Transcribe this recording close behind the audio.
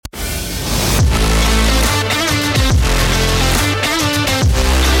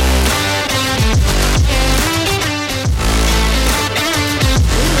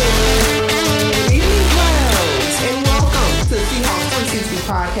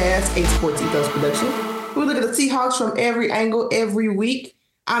podcast, a Sports Ethos production. We look at the Seahawks from every angle every week.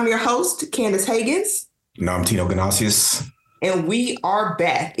 I'm your host, Candace Hagans. And I'm Tino Ganasius. And we are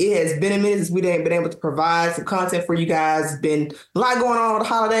back. It has been a minute since we ain't been able to provide some content for you guys. It's been a lot going on with the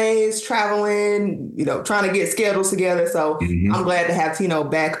holidays, traveling, trying to get schedules together. So I'm glad to have Tino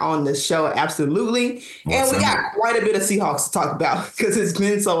back on the show. Absolutely. And we got quite a bit of Seahawks to talk about because it's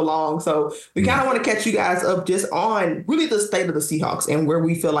been so long. So we kind of want to catch you guys up just on really the state of the Seahawks and where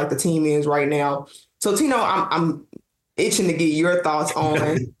we feel like the team is right now. So Tino, I'm itching to get your thoughts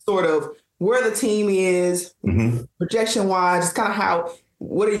on sort of where the team is, projection-wise, just kind of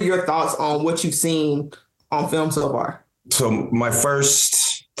what are your thoughts on what you've seen on film so far? So my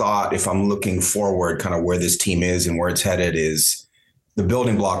first thought, if I'm looking forward, kind of where this team is and where it's headed, is the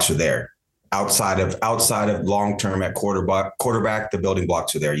building blocks are there. Outside of long-term at quarterback, the building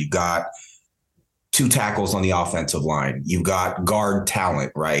blocks are there. You've got 2 tackles on the offensive line. You've got guard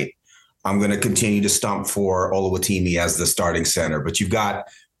talent, right? I'm going to continue to stump for Oluwatimi as the starting center, but you've got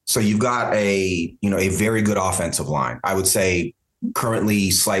a very good offensive line. I would say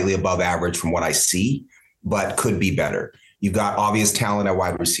currently slightly above average from what I see, but could be better. You've got obvious talent at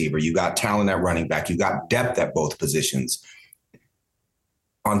wide receiver. You've got talent at running back. You've got depth at both positions.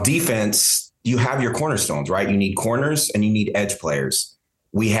 On defense, you have your cornerstones, right? You need corners and you need edge players.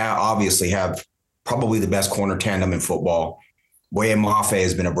 We obviously have probably the best corner tandem in football. Boye Mafe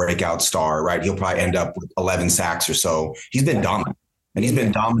has been a breakout star, right? He'll probably end up with 11 sacks or so. He's been dominant. And he's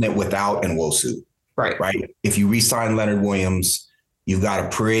been dominant without Nwosu. Right. If you re-sign Leonard Williams, you've got a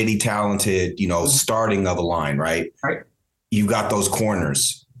pretty talented, starting of a line, right? You've got those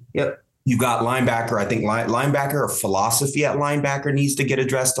corners. Yep. You've got linebacker. I think linebacker or philosophy at linebacker needs to get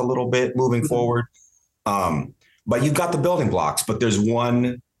addressed a little bit moving forward. But you've got the building blocks. But there's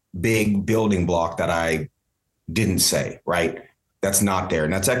one big building block that I didn't say, right? That's not there.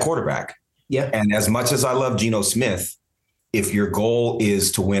 And that's at quarterback. Yeah. And as much as I love Geno Smith, if your goal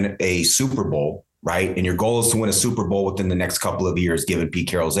is to win a Super Bowl, right, and your goal is to win a Super Bowl within the next couple of years, given Pete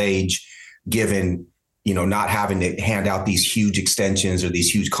Carroll's age, given, not having to hand out these huge extensions or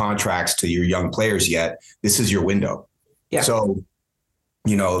these huge contracts to your young players yet, this is your window. Yeah. So,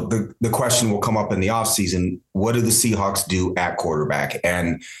 the question will come up in the offseason, what do the Seahawks do at quarterback?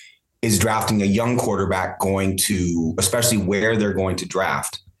 And is drafting a young quarterback going to, especially where they're going to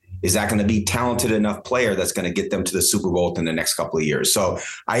draft, is that going to be talented enough player that's going to get them to the Super Bowl in the next couple of years? So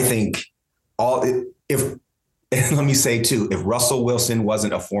I think let me say too, if Russell Wilson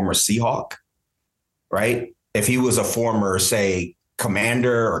wasn't a former Seahawk, right? If he was a former, say,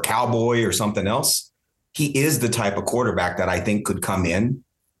 Commander or Cowboy or something else, he is the type of quarterback that I think could come in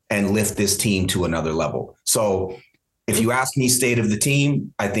and lift this team to another level. So if you ask me state of the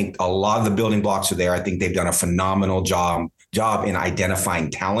team, I think a lot of the building blocks are there. I think they've done a phenomenal job in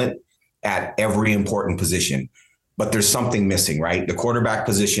identifying talent at every important position. But there's something missing, right? The quarterback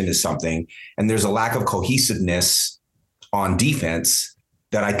position is something, and there's a lack of cohesiveness on defense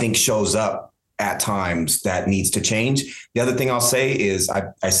that I think shows up at times that needs to change. The other thing I'll say is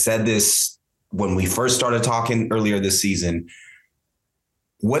I said this when we first started talking earlier this season.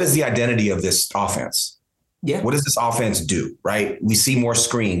 What is the identity of this offense? Yeah. What does this offense do, right? We see more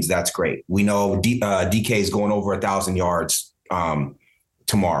screens. That's great. We know DK is going over 1,000 yards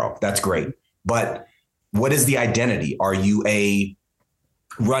tomorrow. That's great. But what is the identity? Are you a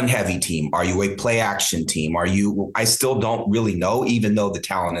run-heavy team? Are you a play-action team? I still don't really know, even though the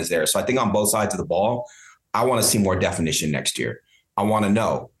talent is there. So I think on both sides of the ball, I want to see more definition next year. I want to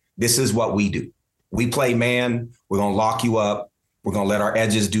know this is what we do. We play man. We're going to lock you up. We're going to let our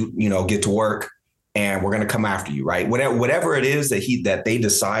edges get to work. And we're going to come after you, right? Whatever it is that they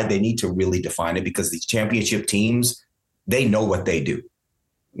decide, they need to really define it, because these championship teams, they know what they do.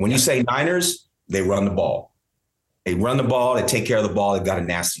 When you say Niners, they run the ball. They run the ball. They take care of the ball. They've got a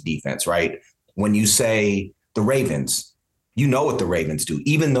nasty defense, right? When you say the Ravens, you know what the Ravens do.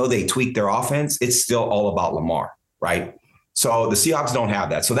 Even though they tweak their offense, it's still all about Lamar, right? So the Seahawks don't have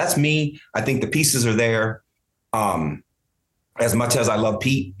that. So that's me. I think the pieces are there. As much as I love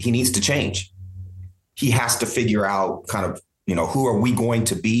Pete, he needs to change. He has to figure out kind of, who are we going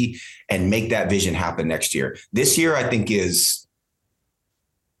to be and make that vision happen next year. This year, I think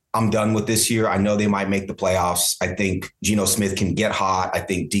I'm done with this year. I know they might make the playoffs. I think Geno Smith can get hot. I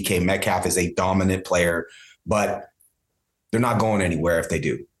think DK Metcalf is a dominant player, but they're not going anywhere if they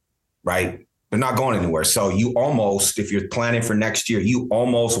do, right? They're not going anywhere. So you almost, if you're planning for next year, you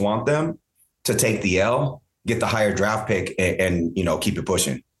almost want them to take the L, get the higher draft pick and keep it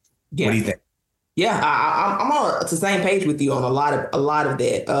pushing. Yeah. What do you think? Yeah, I'm on the same page with you on a lot of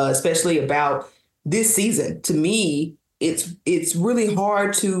that, especially about this season. To me, it's really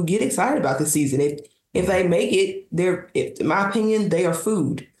hard to get excited about this season. If they make it, in my opinion, they are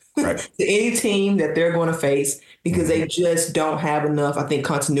food Right. to any team that they're going to face because they just don't have enough. I think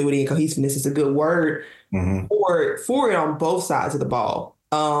continuity and cohesiveness is a good word for it on both sides of the ball.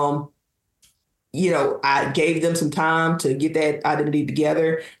 I gave them some time to get that identity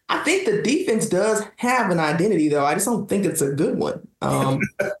together. I think the defense does have an identity, though. I just don't think it's a good one.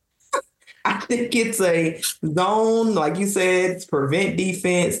 I think it's a zone, like you said, it's prevent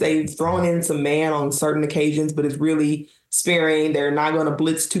defense. They've thrown in some man on certain occasions, but it's really sparing. They're not going to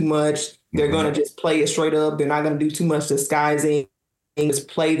blitz too much. They're going to just play it straight up. They're not going to do too much disguising and just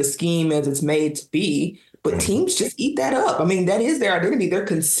play the scheme as it's made to be. But teams just eat that up. I mean, that is their identity. They're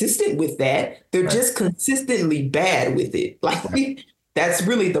consistent with that. They're just consistently bad with it. Like that's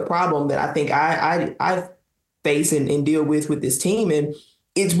really the problem that I think I face and deal with this team. And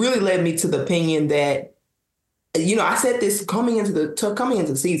it's really led me to the opinion that, I said this coming into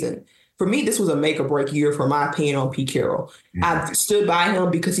the season. For me, this was a make or break year, for my opinion, on Pete Carroll. I've stood by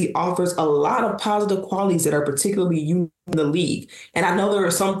him because he offers a lot of positive qualities that are particularly unique in the league. And I know there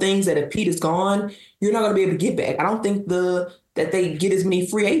are some things that if Pete is gone, you're not going to be able to get back. I don't think that they get as many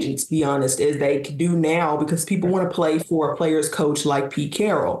free agents, to be honest, as they do now because people want to play for a player's coach like Pete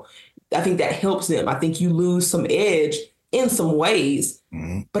Carroll. I think that helps them. I think you lose some edge in some ways.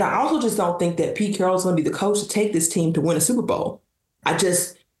 But I also just don't think that Pete Carroll's going to be the coach to take this team to win a Super Bowl.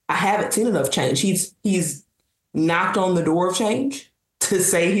 I haven't seen enough change. He's knocked on the door of change to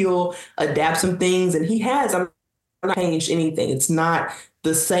say he'll adapt some things, and he has. I'm not changed anything. It's not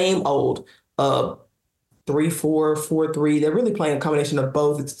the same old 3-4, 4-3. They're really playing a combination of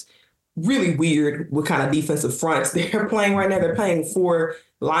both. It's really weird what kind of defensive fronts they're playing right now. They're playing 4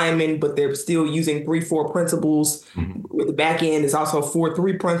 linemen, but they're still using 3-4 principles. With the back end is also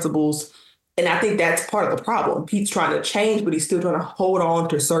 4-3 principles. And I think that's part of the problem. Pete's trying to change, but he's still trying to hold on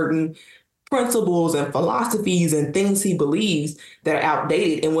to certain principles and philosophies and things he believes that are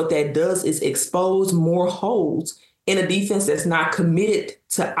outdated. And what that does is expose more holes in a defense that's not committed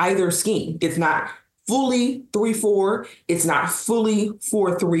to either scheme. It's not fully 3-4. It's not fully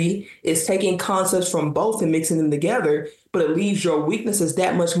 4-3. It's taking concepts from both and mixing them together, but it leaves your weaknesses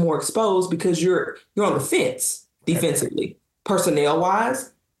that much more exposed because you're on the fence defensively,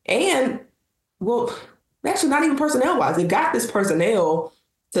 personnel-wise, and actually not even personnel-wise. They got this personnel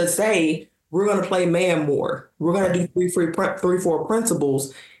to say, we're going to play man more. We're going to do 3-4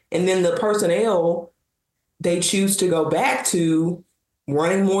 principles. And then the personnel, they choose to go back to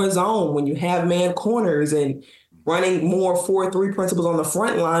running more zone when you have man corners and running more 4-3 principles on the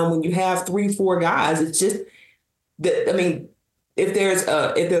front line when you have 3-4 guys. It's just that, if there's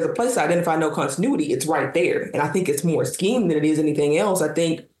a place to identify no continuity, it's right there. And I think it's more scheme than it is anything else. I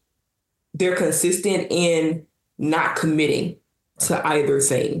think they're consistent in not committing to either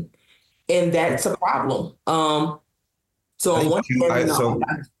thing. And that's a problem.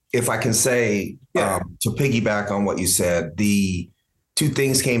 If I can say, to piggyback on what you said, the 2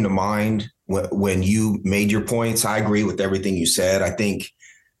 things came to mind when you made your points. I agree with everything you said. I think,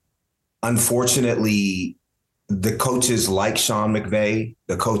 unfortunately, the coaches like Sean McVay,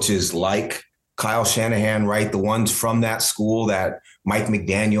 the coaches like Kyle Shanahan, right? The ones from that school, that Mike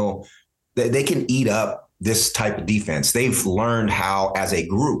McDaniel, they can eat up this type of defense. They've learned how, as a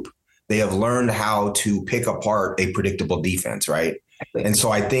group, they have learned how to pick apart a predictable defense, right? And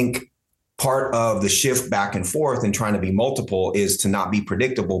so I think part of the shift back and forth and trying to be multiple is to not be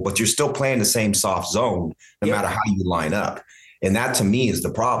predictable, but you're still playing the same soft zone no matter how you line up. And that, to me, is the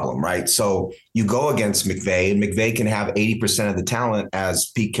problem, right? So you go against McVay, and McVay can have 80% of the talent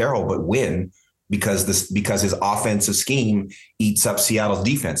as Pete Carroll, but win because his offensive scheme eats up Seattle's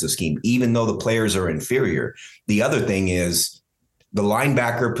defensive scheme, even though the players are inferior. The other thing is the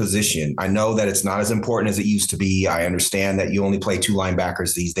linebacker position. I know that it's not as important as it used to be. I understand that you only play 2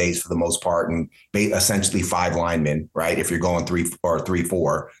 linebackers these days for the most part, and essentially 5 linemen, right? If you're going 3 or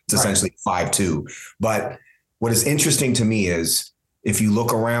 3-4, it's essentially 5-2. But what is interesting to me is if you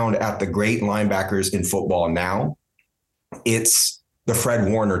look around at the great linebackers in football now, it's the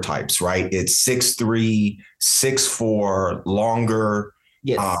Fred Warner types, right? It's 6'3", 6'4", longer,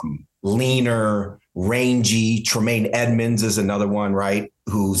 leaner, rangy. Tremaine Edmonds is another one, right?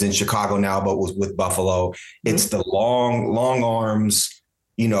 Who's in Chicago now, but was with Buffalo. It's the long arms,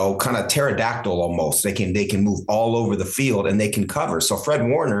 kind of pterodactyl almost. They can move all over the field and they can cover. So Fred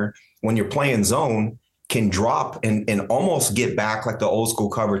Warner, when you're playing zone, can drop and almost get back like the old school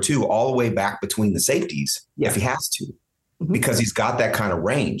cover 2, all the way back between the safeties if he has to, because he's got that kind of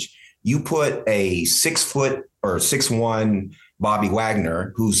range. You put a 6 foot or 6'1", Bobby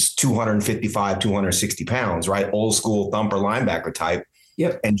Wagner, who's 255, 260 pounds, right? Old school thumper linebacker type.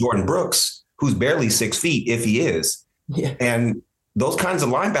 Yep. And Jordan Brooks, who's barely 6 feet, if he is. Yeah. And those kinds of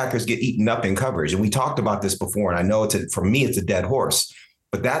linebackers get eaten up in coverage. And we talked about this before. And I know for me, it's a dead horse.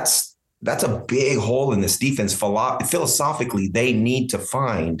 But that's a big hole in this defense. Philosophically, they need to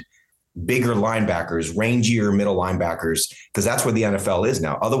find bigger linebackers, rangier middle linebackers, because that's where the NFL is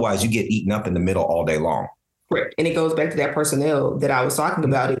now. Otherwise, you get eaten up in the middle all day long. Correct. And it goes back to that personnel that I was talking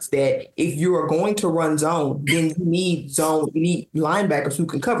about. It's that if you are going to run zone, then you need linebackers who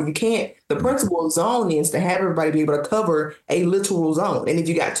can cover. You can't, the principle of zone is to have everybody be able to cover a literal zone. And if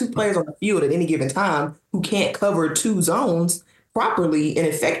you got two players on the field at any given time who can't cover two zones properly and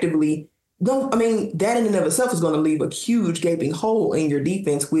effectively, that in and of itself is going to leave a huge gaping hole in your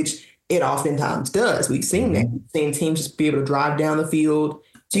defense, which it oftentimes does. We've seen that. We've seen teams just be able to drive down the field.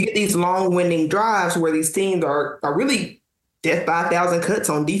 So you get these long-winding drives where these teams are really death by 1,000 cuts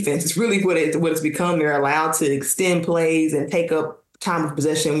on defense. It's really what it's become. They're allowed to extend plays and take up time of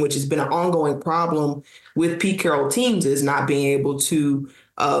possession, which has been an ongoing problem with Pete Carroll teams, is not being able to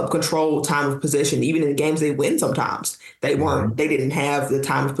control time of possession. Even in the games they win sometimes, they didn't have the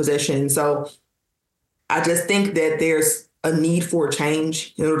time of possession. So I just think that there's a need for a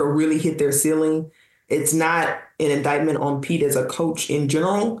change in order to really hit their ceiling. It's not an indictment on Pete as a coach in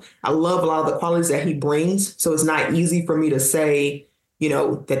general. I love a lot of the qualities that he brings. So it's not easy for me to say,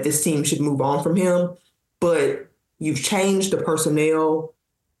 that this team should move on from him. But you've changed the personnel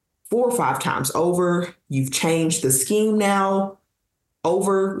 4 or 5 times over. You've changed the scheme now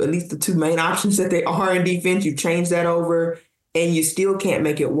over, at least the two main options that they are in defense. You've changed that over, and you still can't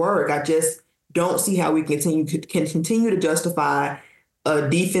make it work. I just don't see how we can continue to justify a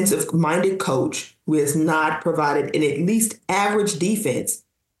defensive-minded coach who has not provided an at least average defense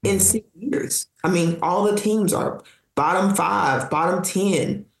in 6 years. All the teams are bottom 5, bottom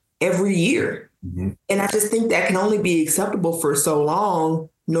 10 every year. Mm-hmm. And I just think that can only be acceptable for so long,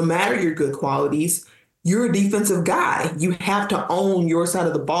 no matter your good qualities. You're a defensive guy. You have to own your side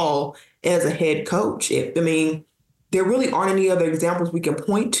of the ball as a head coach. There really aren't any other examples we can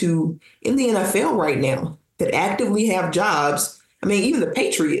point to in the NFL right now that actively have jobs. Even the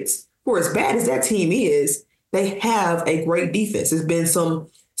Patriots, for as bad as that team is, they have a great defense. There's been some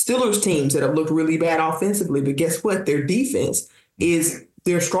Steelers teams that have looked really bad offensively, but guess what? Their defense is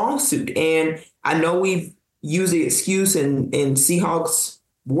their strong suit. And I know we've used the excuse in Seahawks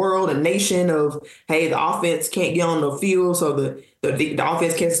world and nation of, hey, the offense can't get on the field, so the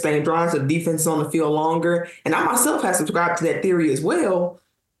offense can't sustain drives, so the defense is on the field longer. And I myself have subscribed to that theory as well.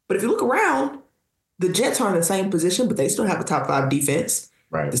 But if you look around, the Jets are in the same position, but they still have a top 5 defense.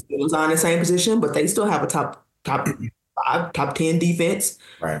 Right. The Steelers are in the same position, but they still have a top 5, top 10 defense.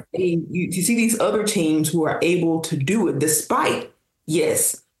 Right. And you see these other teams who are able to do it despite,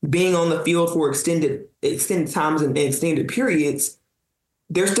 yes, being on the field for extended times and extended periods.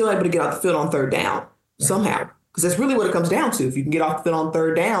 They're still able to get off the field on third down somehow, because that's really what it comes down to. If you can get off the field on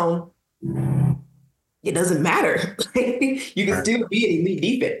third down, it doesn't matter. You can still be an elite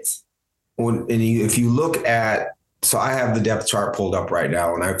defense. If you look at, so I have the depth chart pulled up right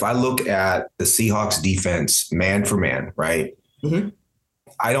now, and if I look at the Seahawks defense man for man, right, mm-hmm.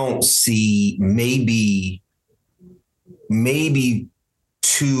 I don't see maybe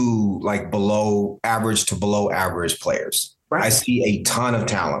 2 below average to below average players. Right. I see a ton of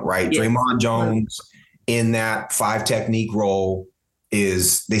talent, right? Yes. Draymond Jones in that 5 technique role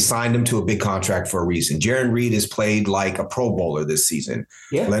they signed him to a big contract for a reason. Jaron Reed has played like a Pro Bowler this season.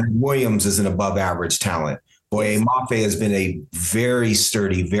 Yeah. Leonard Williams is an above average talent. Boye Mafe has been a very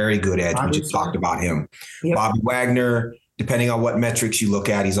sturdy, very good edge. We just talked about him. Yep. Bobby Wagner, depending on what metrics you look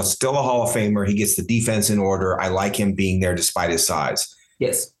at, he's still a Hall of Famer. He gets the defense in order. I like him being there despite his size.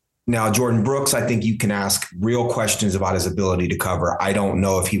 Yes. Now, Jordan Brooks, I think you can ask real questions about his ability to cover. I don't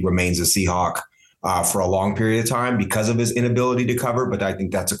know if he remains a Seahawk for a long period of time because of his inability to cover, but I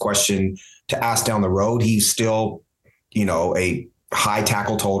think that's a question to ask down the road. He's still, a high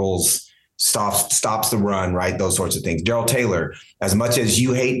tackle totals, stops the run, right? Those sorts of things. Darrell Taylor, as much as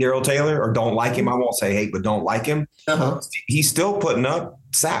you hate Darrell Taylor or don't like him, I won't say hate, but don't like him. Uh-huh. He's still putting up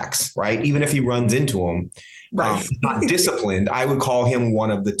sacks, right? Even if he runs into him. Right. Not disciplined, I would call him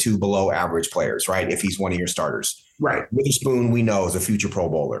one of the 2 below average players, right? If he's one of your starters. Right. Witherspoon, we know, is a future Pro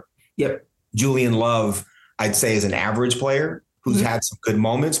Bowler. Yep. Julian Love, I'd say, is an average player who's had some good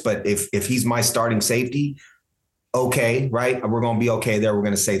moments, but if he's my starting safety, okay, right? We're going to be okay there. We're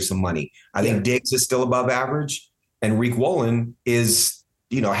going to save some money. I think Diggs is still above average, and Reek Woolen is,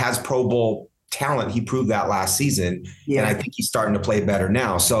 has Pro Bowl talent. He proved that last season, and I think he's starting to play better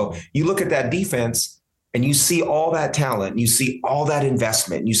now. So you look at that defense, and you see all that talent, you see all that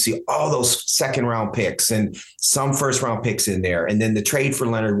investment, you see all those second round picks and some first round picks in there, and then the trade for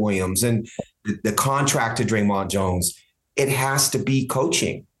Leonard Williams and the contract to Draymond Jones, it has to be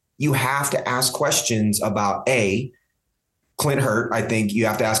coaching. You have to ask questions about Clint Hurt. I think you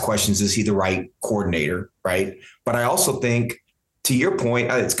have to ask questions, is he the right coordinator, right? But I also think, to your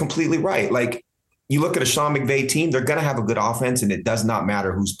point, it's completely right. Like, you look at a Sean McVay team, they're going to have a good offense, and it does not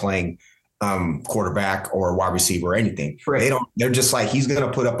matter who's playing quarterback or wide receiver or anything. Right. They're just like, he's going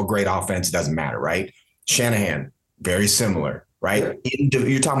to put up a great offense. It doesn't matter, right? Shanahan, very similar, right? Yeah.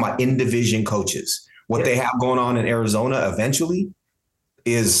 You're talking about in-division coaches. What they have going on in Arizona eventually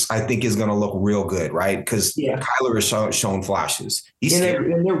I think is going to look real good, right? Because Kyler has shown flashes. They're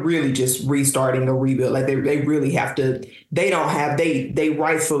really just restarting a rebuild. Like, they really have to. They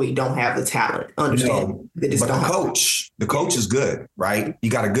rightfully don't have the talent. Understand? But the coach is good, right?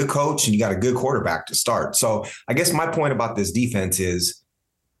 You got a good coach and you got a good quarterback to start. So I guess my point about this defense is,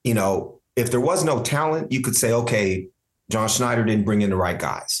 if there was no talent, you could say, okay, John Schneider didn't bring in the right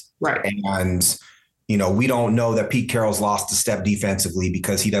guys, right? And we don't know that Pete Carroll's lost a step defensively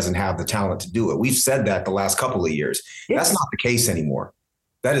because he doesn't have the talent to do it. We've said that the last couple of years. Yes. That's not the case anymore.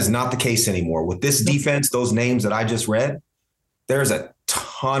 That is not the case anymore. With this defense, those names that I just read, there's a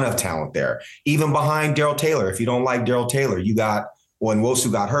ton of talent there. Even behind Darrell Taylor. If you don't like Darrell Taylor, you got,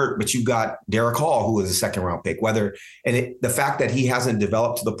 Nwosu got hurt, but you got Derek Hall, who was a second round pick. The fact that he hasn't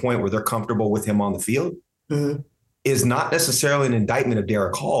developed to the point where they're comfortable with him on the field is not necessarily an indictment of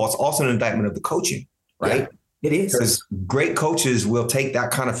Derek Hall. It's also an indictment of the coaching. Right. Yeah, it is. Because great coaches will take that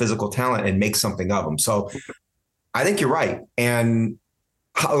kind of physical talent and make something of them. So I think you're right. And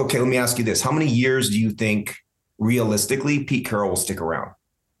let me ask you this. How many years do you think realistically Pete Carroll will stick around?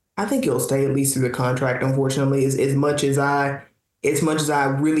 I think he'll stay at least through the contract, unfortunately, as much as I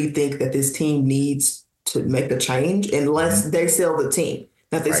really think that this team needs to make the change unless they sell the team.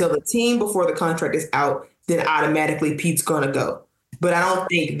 Now, if they sell the team before the contract is out, then automatically Pete's going to go. But I don't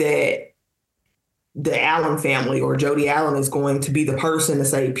think that the Allen family or Jody Allen is going to be the person to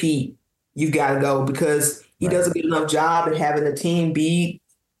say, Pete, you've got to go, because he does a good enough job at having the team be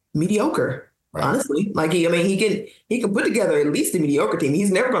mediocre. Right. Honestly, like he can put together at least a mediocre team.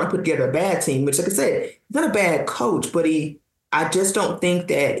 He's never going to put together a bad team, which, like I said, he's not a bad coach, but I just don't think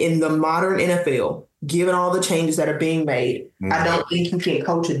that in the modern NFL, given all the changes that are being made, I don't think he can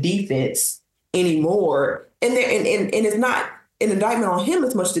coach a defense anymore. And it's not an indictment on him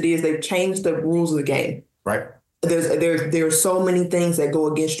as much as it is they've changed the rules of the game. Right. There's so many things that go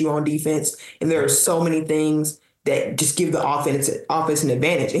against you on defense, and there are so many things that just give the offense an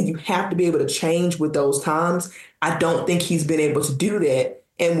advantage, and you have to be able to change with those times. I don't think he's been able to do that.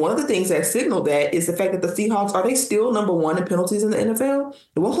 And one of the things that signaled that is the fact that the Seahawks, are they still number one in penalties in the NFL?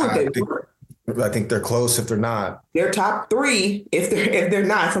 At one point they were. I think they're close if they're not. They're top three if they're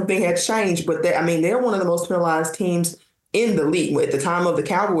not. Something has changed, but they're one of the most penalized teams in the league. At the time of the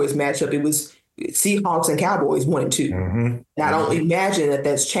Cowboys matchup, it was Seahawks and Cowboys 1 and 2. And I don't imagine that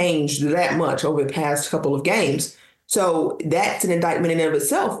that's changed that much over the past couple of games. So that's an indictment in and of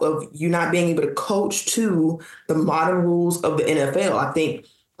itself of you not being able to coach to the modern rules of the NFL. I think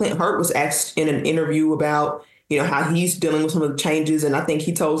Clint Hurt was asked in an interview about, how he's dealing with some of the changes. And I think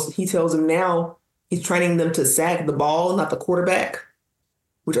he tells them now he's training them to sack the ball, not the quarterback,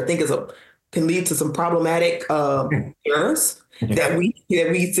 which I think can lead to some problematic errors that we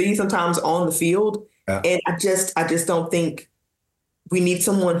see sometimes on the field. Yeah. And I just don't think we need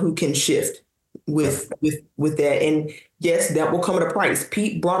someone who can shift with that. And yes, that will come at a price.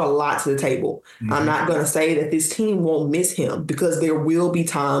 Pete brought a lot to the table. I'm not going to say that this team won't miss him, because there will be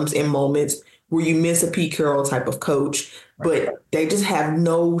times and moments where you miss a Pete Carroll type of coach, but they just have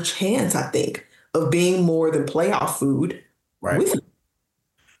no chance, I think, of being more than playoff food with him.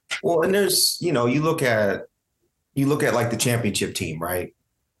 Well, and there's, you look at like the championship team, right?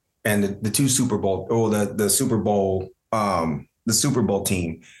 And the two Super Bowl, or the Super Bowl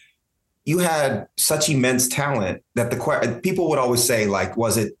team, you had such immense talent that people would always say, like,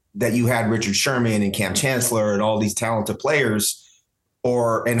 was it that you had Richard Sherman and Cam Chancellor and all these talented players,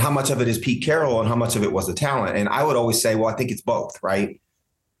 and how much of it is Pete Carroll and how much of it was the talent? And I would always say, well, I think it's both, right?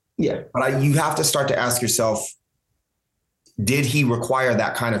 Yeah. But you have to start to ask yourself, did he require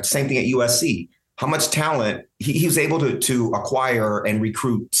that kind of same thing at USC? How much talent he was able to acquire and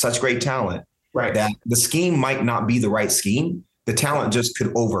recruit such great talent, that the scheme might not be the right scheme. The talent just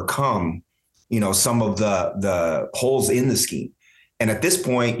could overcome, some of the holes in the scheme. And at this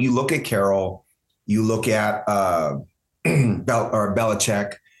point, you look at Carroll, you look at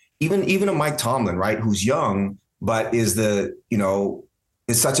Belichick, even a Mike Tomlin, right, who's young, but is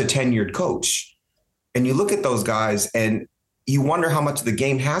such a tenured coach. And you look at those guys and you wonder how much of the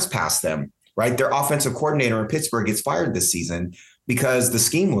game has passed them, right? Their offensive coordinator in Pittsburgh gets fired this season because the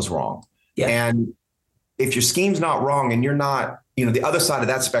scheme was wrong. Yeah. And if your scheme's not wrong and you're not, the other side of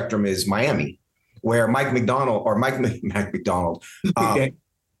that spectrum is Miami, where Mike McDonald,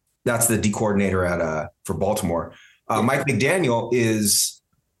 that's the D coordinator for Baltimore. Mike McDaniel is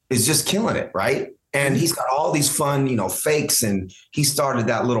just killing it, right? And he's got all these fun, fakes, and he started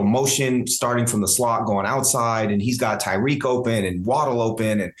that little motion starting from the slot going outside, and he's got Tyreek open and Waddle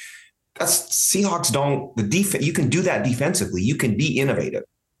open, and that's Seahawks don't the defense. You can do that defensively. You can be innovative,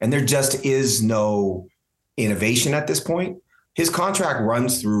 and there just is no innovation at this point. His contract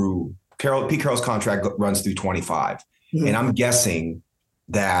runs through Pete Carroll's contract runs through 25, and I'm guessing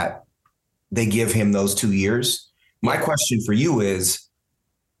that they give him those 2 years. My question for you is,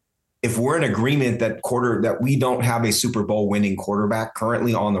 if we're in agreement that we don't have a Super Bowl winning quarterback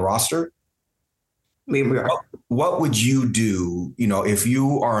currently on the roster, what would you do, if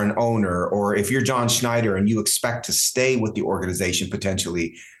you are an owner or if you're John Schneider and you expect to stay with the organization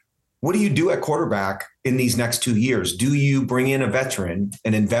potentially? What do you do at quarterback in these next 2 years? Do you bring in a veteran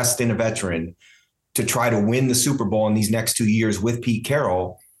and invest in a veteran to try to win the Super Bowl in these next 2 years with Pete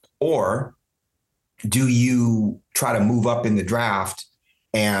Carroll? Or do you try to move up in the draft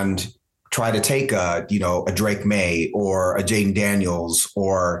and try to take a Drake May or a Jaden Daniels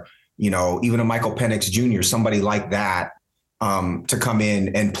or, even a Michael Penix Jr., somebody like that, to come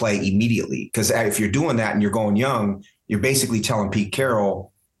in and play immediately? Because if you're doing that and you're going young, you're basically telling Pete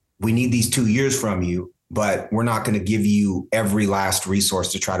Carroll, we need these 2 years from you, but we're not going to give you every last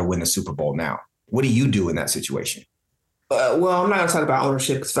resource to try to win the Super Bowl now. What do you do in that situation? Well, I'm not going to talk about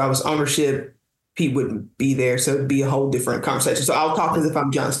ownership, because if I was ownership, Pete wouldn't be there. So it'd be a whole different conversation. So I'll talk as if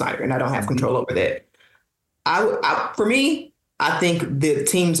I'm John Snyder and I don't have control over that. For me, I think the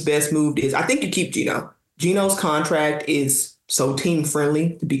team's best move is, I think you keep Geno. Geno's contract is so team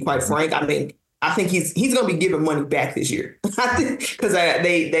friendly, to be quite frank. I mean, I think he's going to be giving money back this year. I think because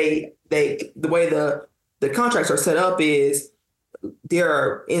the way the contracts are set up is there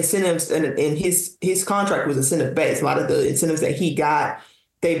are incentives, and his contract was incentive based. A lot of the incentives that he got,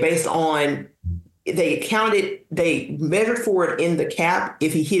 they measured for it in the cap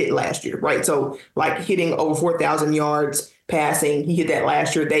if he hit it last year, right? So like hitting over 4,000 yards passing, he hit that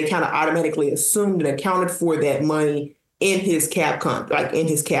last year. They kind of automatically assumed and accounted for that money in his cap in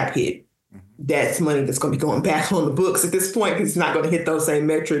his cap hit. That's money that's going to be going back on the books at this point, because he's not going to hit those same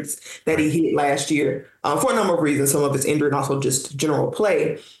metrics that he hit last year for a number of reasons. Some of it's injury and also just general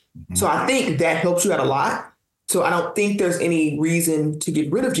play. So I think that helps you out a lot. So I don't think there's any reason to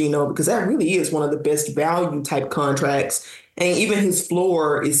get rid of Geno, because that really is one of the best value type contracts. And even his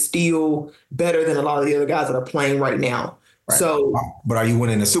floor is still better than a lot of the other guys that are playing right now. Right. So, but are you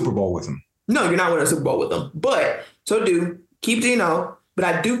winning a Super Bowl with him? No, you're not winning a Super Bowl with him. But keep Geno. But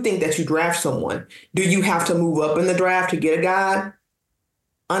I do think that you draft someone. Do you have to move up in the draft to get a guy?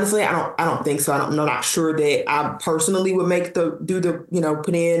 Honestly, I don't think so. I'm not sure that I personally would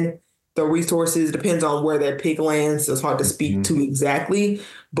put in the resources. Depends on where that pick lands. So it's hard to speak to exactly,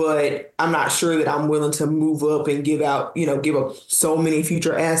 but I'm not sure that I'm willing to move up and give up so many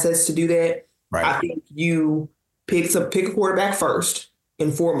future assets to do that. Right. I think you pick a quarterback first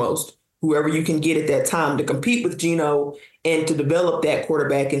and foremost, whoever you can get at that time to compete with Geno and to develop that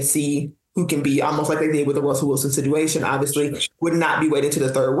quarterback and see who can be, almost like they did with the Russell Wilson situation. Obviously, would not be waiting to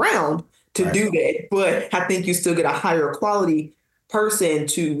the third round to do that, but I think you still get a higher quality person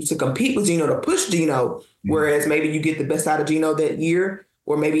to compete with Geno, to push Geno, whereas maybe you get the best out of Geno that year,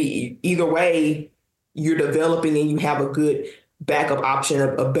 or maybe either way, you're developing and you have a good backup option,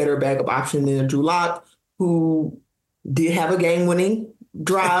 a better backup option than Drew Lock, who did have a game-winning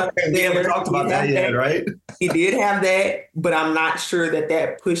drive. We haven't talked about that yet, right? He did have that, but I'm not sure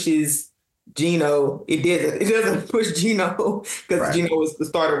that pushes Geno. It doesn't push Geno, because Geno was the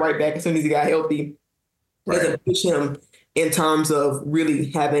starter right back as soon as he got healthy. It doesn't push him in terms of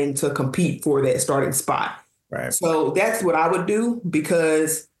really having to compete for that starting spot. Right. So that's what I would do,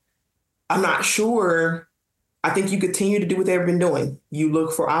 because I'm not sure. I think you continue to do what they've been doing. You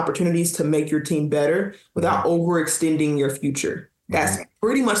look for opportunities to make your team better without overextending your future. That's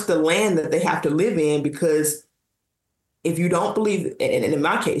pretty much the land that they have to live in, because if you don't believe, and in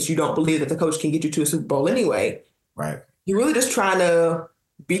my case, you don't believe that the coach can get you to a Super Bowl anyway, right? You're really just trying to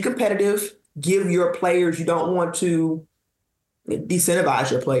be competitive, give your players, you don't want to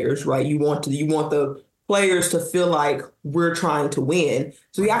decentivize your players, right? You want the players to feel like we're trying to win.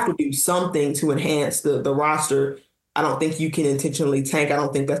 So you have to do something to enhance the roster. I don't think you can intentionally tank. I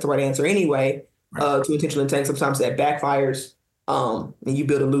don't think that's the right answer anyway. To intentionally tank, sometimes that backfires. And you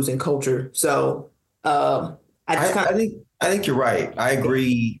build a losing culture. So I just kind of, I think you're right. I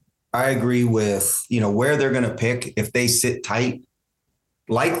agree. I agree with, where they're going to pick if they sit tight.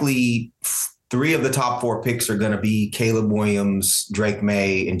 Likely three of the top four picks are going to be Caleb Williams, Drake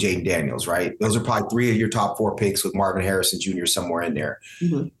May, and Jaden Daniels, right? Those are probably three of your top four picks with Marvin Harrison Jr. somewhere in there.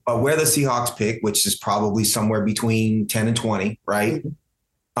 mm-hmm. But where the Seahawks pick, which is probably somewhere between 10 and 20, right?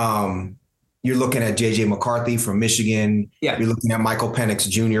 Mm-hmm. You're looking at J.J. McCarthy from Michigan. Yeah. You're looking at Michael Penix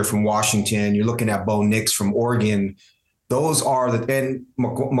Jr. from Washington. You're looking at Bo Nix from Oregon. Those are and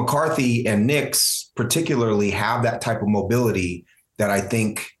McCarthy and Nix particularly have that type of mobility that I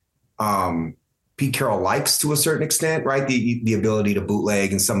think Pete Carroll likes to a certain extent, right? The ability to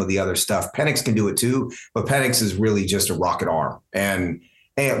bootleg and some of the other stuff. Penix can do it too, but Penix is really just a rocket arm. But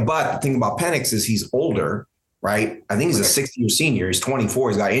the thing about Penix is he's older, right? I think he's a 6th-year senior. He's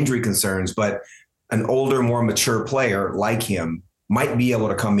 24. He's got injury concerns, but an older, more mature player like him might be able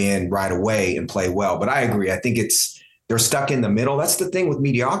to come in right away and play well. But I agree. I think they're stuck in the middle. That's the thing with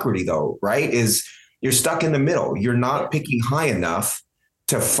mediocrity, though, right? Is you're stuck in the middle. You're not picking high enough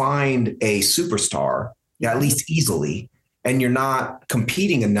to find a superstar, at least easily, and you're not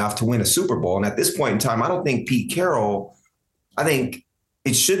competing enough to win a Super Bowl. And at this point in time, I don't think Pete Carroll, I think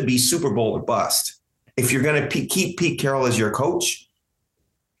it should be Super Bowl or bust. If you're going to keep Pete Carroll as your coach,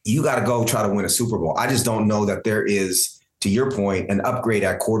 you got to go try to win a Super Bowl. I just don't know that there is, to your point, an upgrade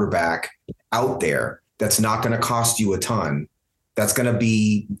at quarterback out there that's not going to cost you a ton. That's going to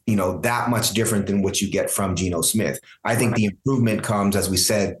be, that much different than what you get from Geno Smith. I think the improvement comes, as we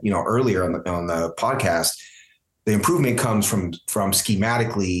said, earlier on the podcast, the improvement comes from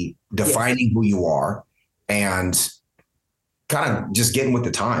schematically defining who you are and kind of just getting with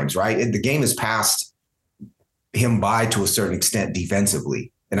the times, right? The game has passed him by to a certain extent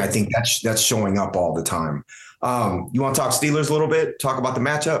defensively. And I think that's showing up all the time. You want to talk Steelers a little bit? Talk about the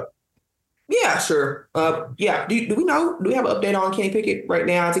matchup? Yeah, sure. Yeah. Do we know? Do we have an update on Kenny Pickett right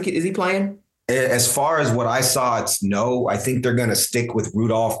now? Is he playing? As far as what I saw, it's no. I think they're going to stick with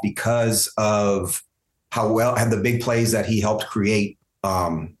Rudolph because of how well have the big plays that he helped create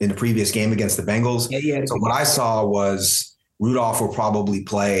in the previous game against the Bengals. Yeah. So what I saw was Rudolph will probably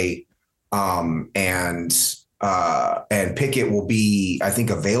play and Pickett will be, I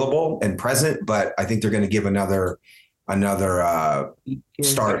think, available and present, but I think they're going to give another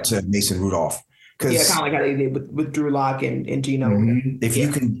start to Mason Rudolph. Kind of like how they did with Drew Lock and Geno. Mm-hmm.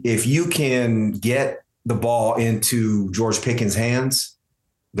 If you can get the ball into George Pickens' hands,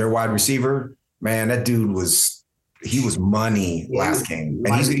 their wide receiver, man, that dude was money last game,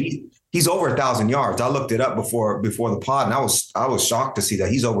 and he's over 1,000 yards. I looked it up before the pod, and I was shocked to see that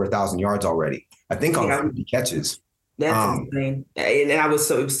he's over 1,000 yards already. I think on 50 catches. That's insane. And I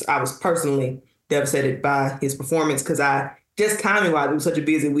was personally devastated by his performance because timing wise, it was such a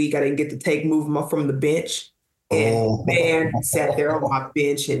busy week. I didn't get to move him up from the bench. And man, sat there on my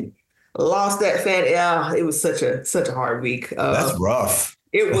bench and lost that fan. Yeah, it was such a hard week. That's rough.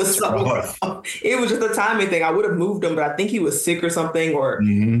 It was rough. It was just a timing thing. I would have moved him, but I think he was sick or something, or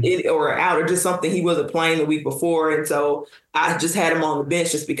out, or just something. He wasn't playing the week before, and so I just had him on the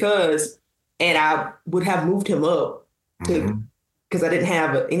bench just because. And I would have moved him up because I didn't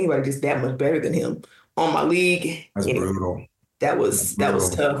have anybody just that much better than him on my league. That's brutal. That was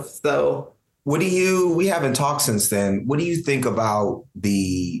tough. So we haven't talked since then. What do you think about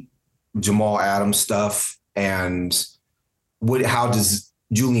the Jamal Adams stuff, and how does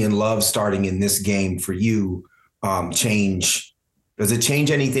Julian Love starting in this game for you change? Does it change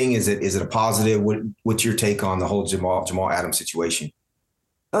anything? Is it a positive? What's your take on the whole Jamal Adams situation?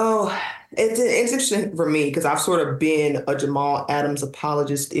 Oh, it's interesting for me because I've sort of been a Jamal Adams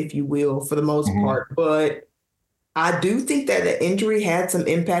apologist, if you will, for the most part. But I do think that the injury had some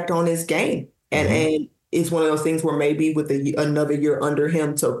impact on his game. And it's one of those things where maybe with another year under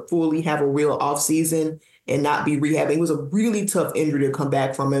him to fully have a real offseason and not be rehabbing. It was a really tough injury to come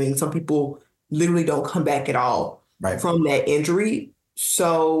back from. I mean, some people literally don't come back at all from that injury.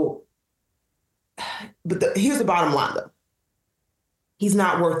 So, but here's the bottom line, though. He's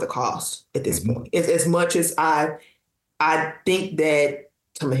not worth the cost at this point. As much as I think that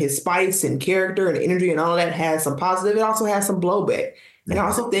some of his spice and character and energy and all of that has some positive, it also has some blowback. And I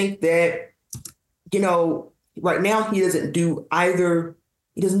also think that, right now he doesn't do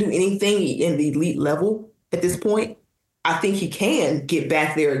anything in the elite level at this point. I think he can get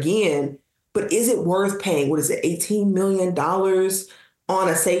back there again, but is it worth paying, what is it, $18 million on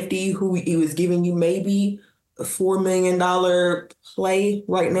a safety who he was giving you maybe a $4 million play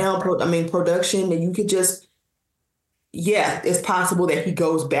right now, production, and you could just, it's possible that he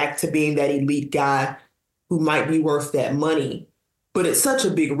goes back to being that elite guy who might be worth that money. But it's such a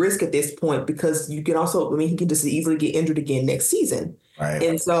big risk at this point because you can also, I mean, he can just easily get injured again next season. Right.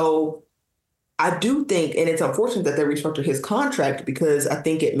 And so I do think, and it's unfortunate that they restructured his contract because I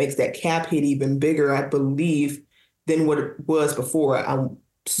think it makes that cap hit even bigger, I believe, than what it was before.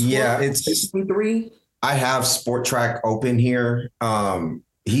 Yeah, it's 3. I have Sport Track open here. So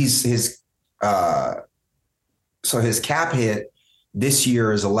his cap hit this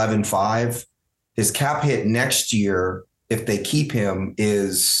year is 11.5. His cap hit next year, if they keep him,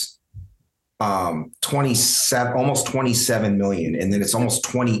 is 27, almost 27 million, and then it's almost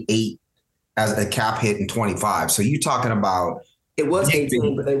 28 as a cap hit in 25. So you're talking about it was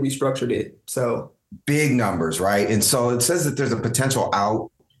 18, but they restructured it. So big numbers, right? And so it says that there's a potential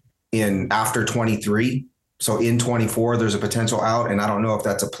out in after 23. So in 24, there's a potential out, and I don't know if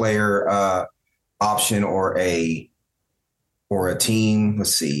that's a player option or a team.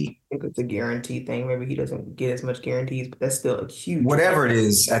 Let's see. I think it's a guarantee thing. Maybe he doesn't get as much guarantees, but that's still a huge. Whatever it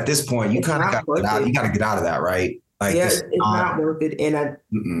is, at this point, you kind of got to get out. You got to get out of that, right? Like, yeah, it's not worth it, and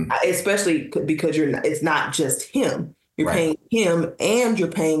especially because it's not just him. You're paying him, and you're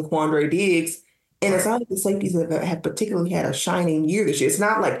paying Quandre Diggs, and it's not like the safeties have particularly had a shining year this year. It's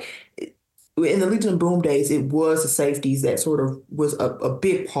not like in the Legion of Boom days, it was the safeties that sort of was a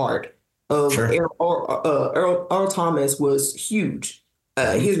big part of Earl Thomas was huge.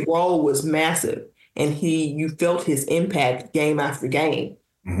 His role was massive, and you felt his impact game after game.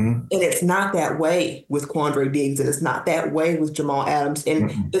 And it's not that way with Quandre Diggs, and it's not that way with Jamal Adams.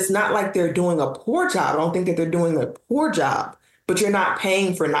 And it's not like they're doing a poor job. I don't think that they're doing a poor job, but you're not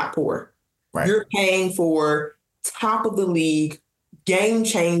paying for not poor. Right. You're paying for top of the league,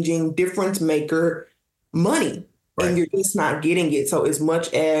 game-changing, difference maker money, and you're just not getting it. So as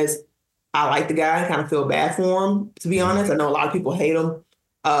much as I like the guy, I kind of feel bad for him, to be honest. I know a lot of people hate him.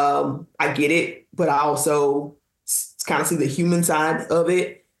 I get it, but I also kind of see the human side of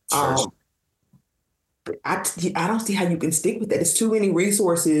it. But I don't see how you can stick with that. There's too many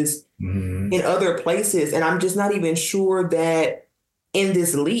resources in other places, and I'm just not even sure that in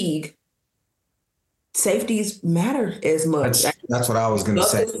this league, safeties matter as much. That's what I was going to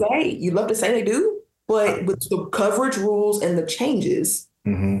say. You'd love to say they do, but with the coverage rules and the changes,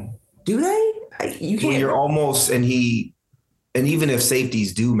 do they? You can't. Well, you're almost, and even if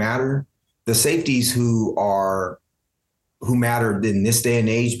safeties do matter, the safeties who mattered in this day and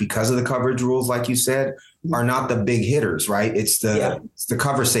age because of the coverage rules, like you said, are not the big hitters, right? It's the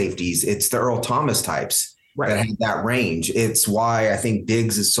cover safeties. It's the Earl Thomas types that have that range. It's why I think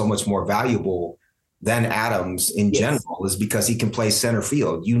Diggs is so much more valuable than Adams in general, is because he can play center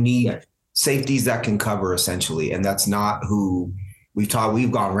field. You need safeties that can cover, essentially, and that's not who we've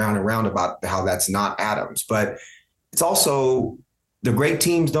gone round and round about how that's not Adams. But it's also the great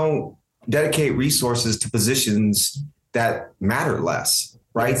teams don't dedicate resources to positions that matter less,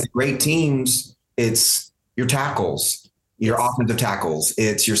 right? The great teams, it's your tackles, your offensive tackles,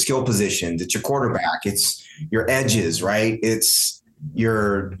 it's your skill positions, it's your quarterback, it's your edges, right? It's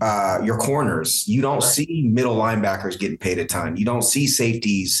your corners. You don't see middle linebackers getting paid a ton. You don't see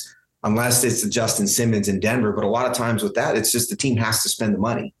safeties unless it's Justin Simmons in Denver. But a lot of times with that, it's just the team has to spend the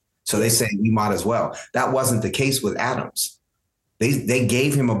money. So they say we might as well. That wasn't the case with Adams. They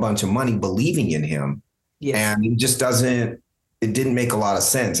gave him a bunch of money believing in him. And it just didn't make a lot of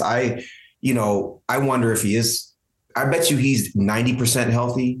sense. I wonder if he is. I bet you he's 90%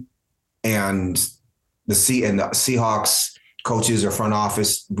 healthy, and the Seahawks coaches or front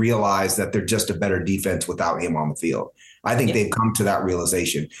office realize that they're just a better defense without him on the field. I think they've come to that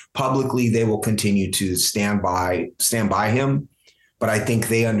realization. Publicly, they will continue to stand by him, but I think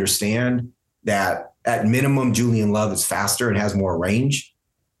they understand that at minimum, Julian Love is faster and has more range,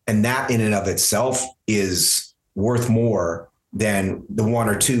 and that in and of itself is worth more than the one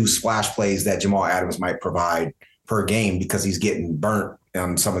or two splash plays that Jamal Adams might provide per game because he's getting burnt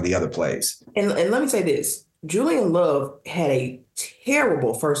on some of the other plays. And let me say this. Julian Love had a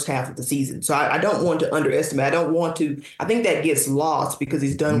terrible first half of the season. So I don't want to underestimate. I think that gets lost because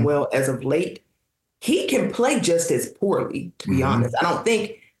he's done well as of late. He can play just as poorly, to be honest. I don't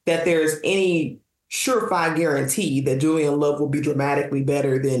think that there's any surefire guarantee that Julian Love will be dramatically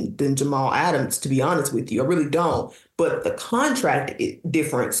better than Jamal Adams, to be honest with you. I really don't. But the contract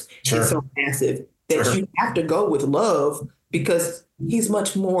difference is so massive that you have to go with Love because he's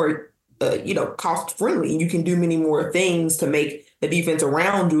much more cost friendly. You can do many more things to make the defense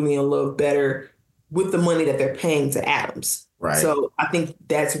around Julian Love better with the money that they're paying to Adams. Right. So I think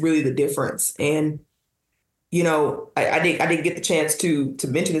that's really the difference. And, I did get the chance to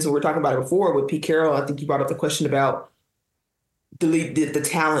mention this when we were talking about it before with Pete Carroll. I think you brought up the question about the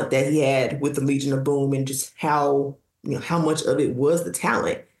talent that he had with the Legion of Boom and just how how much of it was the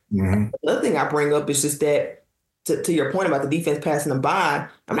talent. Mm-hmm. Another thing I bring up is just that to your point about the defense passing them by,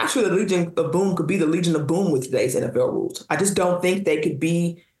 I'm not sure the Legion of Boom could be the Legion of Boom with today's NFL rules. I just don't think they could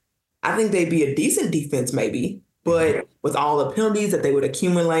be. I think they'd be a decent defense maybe, but with all the penalties that they would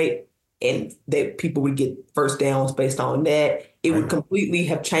accumulate and that people would get first downs based on that, it would completely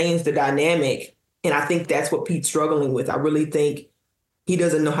have changed the dynamic. And I think that's what Pete's struggling with. I really think he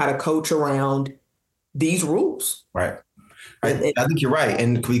doesn't know how to coach around these rules. Right. I think you're right.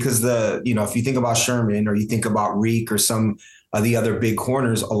 And because if you think about Sherman or you think about Reek or some of the other big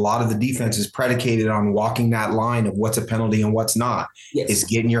corners, a lot of the defense is predicated on walking that line of what's a penalty and what's not. Yes. It's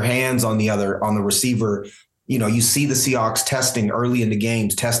getting your hands on the receiver. You see the Seahawks testing early in the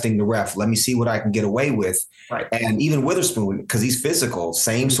games, testing the ref. Let me see what I can get away with. Right. And even Witherspoon, because he's physical,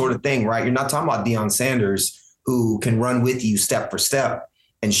 same sort of thing, right? You're not talking about Deion Sanders, who can run with you step for step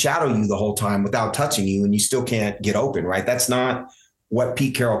and shadow you the whole time without touching you, and you still can't get open, right? That's not what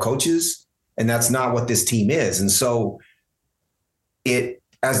Pete Carroll coaches, and that's not what this team is. And so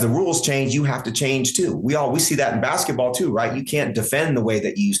as the rules change, you have to change too. We see that in basketball too, right? You can't defend the way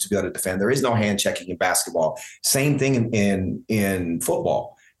that you used to be able to defend. There is no hand checking in basketball. Same thing in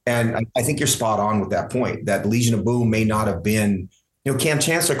football. And I think you're spot on with that point, that Legion of Boom may not have been, Cam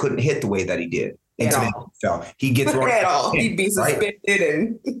Chancellor couldn't hit the way that he did. He'd get thrown at all. He'd be suspended. Right?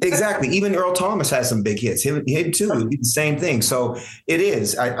 And exactly. Even Earl Thomas has some big hits. Him too. It'd be the same thing. So it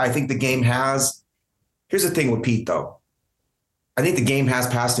is. I think the game has. Here's the thing with Pete, though. I think the game has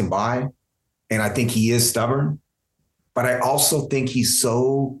passed him by, and I think he is stubborn. But I also think he's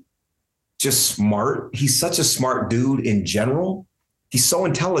so just smart. He's such a smart dude in general. He's so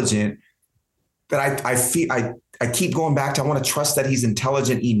intelligent that I keep going back to I want to trust that he's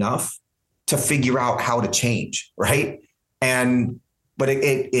intelligent enough to figure out how to change, right? But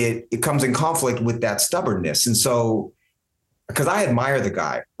it comes in conflict with that stubbornness. And so, because I admire the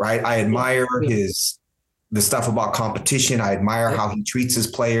guy, right? I admire the stuff about competition. I admire how he treats his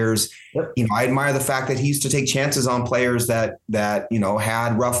players. Yep. I admire the fact that he used to take chances on players that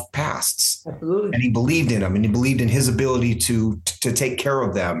had rough pasts. Absolutely. And he believed in them, and he believed in his ability to take care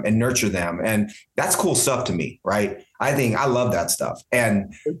of them and nurture them. And that's cool stuff to me, right? I love that stuff.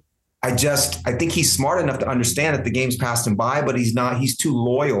 And I think he's smart enough to understand that the game's passed him by, but he's too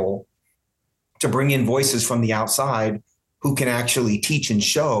loyal to bring in voices from the outside who can actually teach and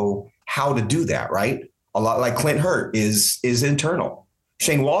show how to do that, right? A lot like Clint Hurt is internal.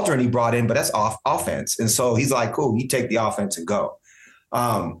 Shane Waldron he brought in, but that's offense. And so he's like, cool, you take the offense and go.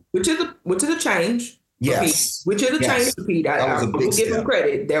 Which is a change. Yes. Which is a change for Pete. I will give him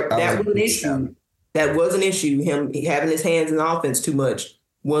credit. That was an issue. That was an issue. Him having his hands in the offense too much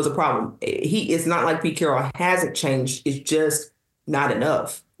was a problem. It's not like Pete Carroll hasn't changed. It's just not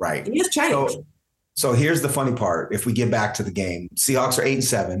enough. Right. He has changed. So here's the funny part. If we get back to the game, Seahawks are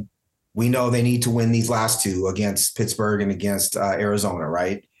 8-7. We know they need to win these last two against Pittsburgh and against Arizona,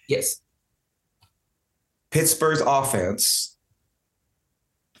 right? Yes. Pittsburgh's offense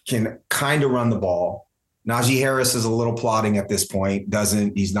can kind of run the ball. Najee Harris is a little plodding at this point.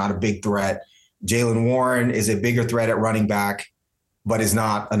 He's not a big threat. Jaylen Warren is a bigger threat at running back, but is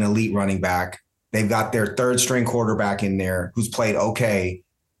not an elite running back. They've got their third string quarterback in there who's played okay.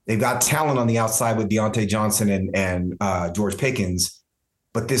 They've got talent on the outside with Deontay Johnson and George Pickens.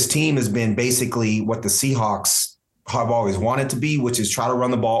 But this team has been basically what the Seahawks have always wanted to be, which is try to run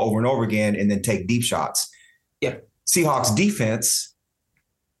the ball over and over again and then take deep shots. Yep. Seahawks defense,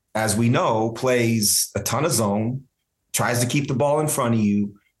 as we know, plays a ton of zone, tries to keep the ball in front of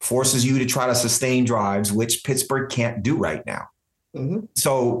you, forces you to try to sustain drives, which Pittsburgh can't do right now. Mm-hmm.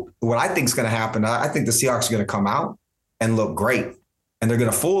 So what I think is going to happen, I think the Seahawks are going to come out and look great. And they're going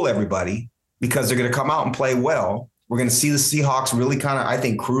to fool everybody because they're going to come out and play well. We're going to see the Seahawks really kind of, I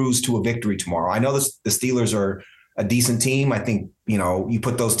think, cruise to a victory tomorrow. I know the Steelers are a decent team. I think, you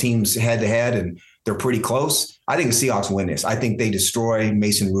put those teams head to head and they're pretty close. I think the Seahawks win this. I think they destroy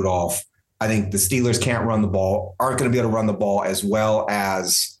Mason Rudolph. I think the Steelers can't run the ball, aren't going to be able to run the ball as well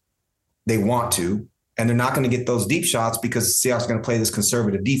as they want to. And they're not going to get those deep shots because the Seahawks are going to play this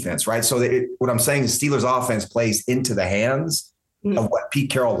conservative defense, right? So what I'm saying is Steelers offense plays into the hands of what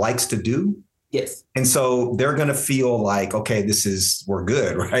Pete Carroll likes to do. Yes. And so they're going to feel like, okay, we're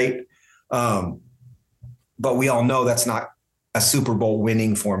good, right? But we all know that's not a Super Bowl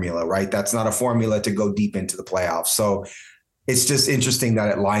winning formula, right? That's not a formula to go deep into the playoffs. So it's just interesting that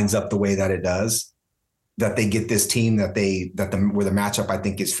it lines up the way that it does, that they get this team where the matchup I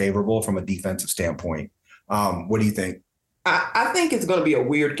think is favorable from a defensive standpoint. What do you think? I think it's going to be a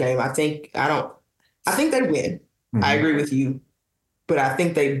weird game. I think they win. Mm-hmm. I agree with you, but I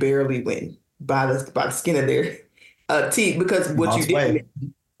think they barely win by the skin of Because Seahawks play.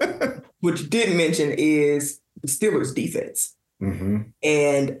 what you didn't mention is the Steelers defense. Mm-hmm.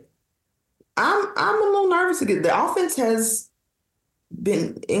 And I'm a little nervous because the offense has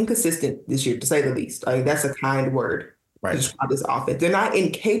been inconsistent this year, to say the least. I mean, that's a kind word to Right. describe this offense. They're not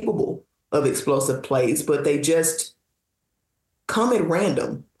incapable of explosive plays, but they just come at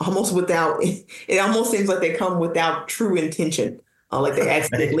random, almost without. It almost seems like they come without true intention, like they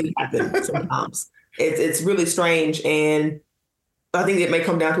accidentally happen sometimes. It's really strange, and I think it may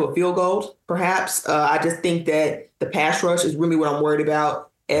come down to a field goal, perhaps. I just think that the pass rush is really what I'm worried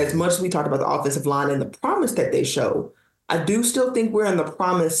about. As much as we talked about the offensive line and the promise that they show, I do still think we're in the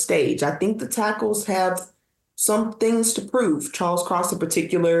promise stage. I think the tackles have some things to prove. Charles Cross, in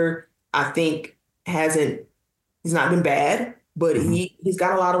particular, I think he's not been bad, but Mm-hmm. he's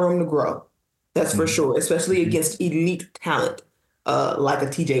got a lot of room to grow. That's for sure, especially against elite talent like a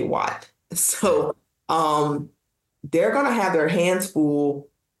TJ Watt. So, they're going to have their hands full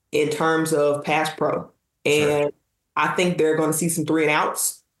in terms of pass pro. Sure. And I think they're going to see some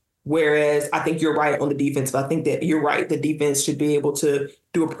 3-and-outs. Whereas I think you're right on the defense, but I think that you're right. The defense should be able to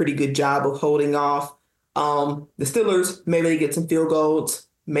do a pretty good job of holding off. The Steelers, maybe they get some field goals,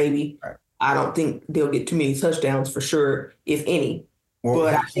 maybe. Right. I don't think they'll get too many touchdowns for sure, if any. Well,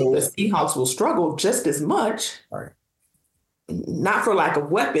 but I think the Seahawks will struggle just as much. Right. Not for lack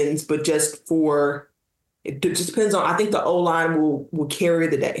of weapons, but just for it just depends on. I think the O-line will carry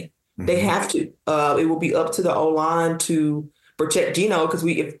the day. Mm-hmm. They have to. It will be up to the O-line to protect Geno because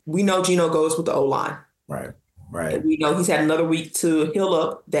if we know Geno goes with the O-line. Right. Right. And we know he's had another week to heal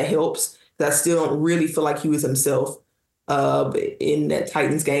up. That helps. I still don't really feel like he was himself in that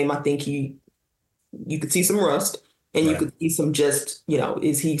Titans game. I think you could see some rust and you could see some just,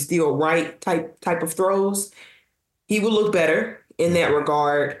 is he still right type of throws? He will look better in that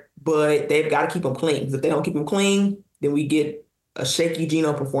regard, but they've got to keep him clean. Because if they don't keep him clean, then we get a shaky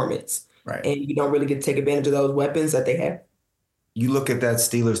Geno performance. Right. And you don't really get to take advantage of those weapons that they have. You look at that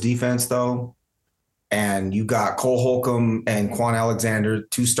Steelers defense, though, and you got Cole Holcomb and Quan Alexander,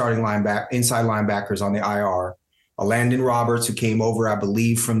 two starting inside linebackers on the IR. A Landon Roberts, who came over, I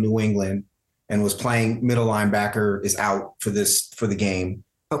believe, from New England and was playing middle linebacker, is out for the game.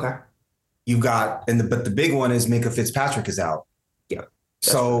 Okay. You got, but the big one is Minkah Fitzpatrick is out. Yeah.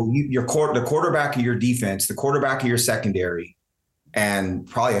 So the quarterback of your defense, the quarterback of your secondary, and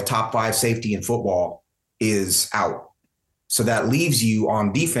probably a top 5 safety in football is out. So that leaves you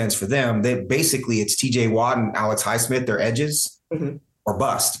on defense for them. It's TJ Watt and Alex Highsmith, their edges, or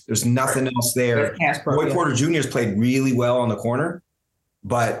bust. There's nothing else there. Joey Porter Jr. has played really well on the corner,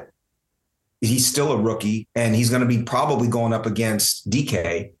 but he's still a rookie, and he's going to be probably going up against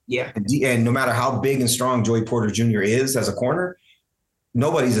DK. Yeah. And no matter how big and strong Joey Porter Jr. is as a corner,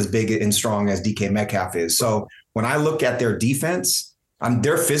 nobody's as big and strong as DK Metcalf is. So when I look at their defense,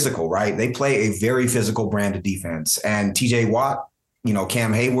 they're physical, right? They play a very physical brand of defense. And TJ Watt,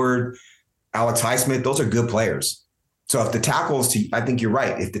 Cam Hayward, Alex Highsmith, those are good players. So if the tackles, I think you're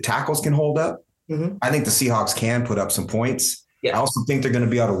right. If the tackles can hold up, I think the Seahawks can put up some points. Yeah. I also think they're going to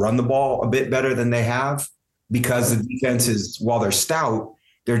be able to run the ball a bit better than they have because the defense is, while they're stout,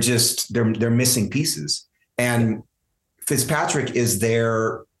 they're missing pieces. And Fitzpatrick is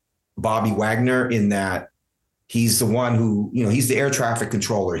their Bobby Wagner in that he's the one who, he's the air traffic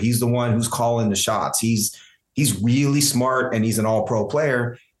controller. He's the one who's calling the shots. He's really smart and he's an all-pro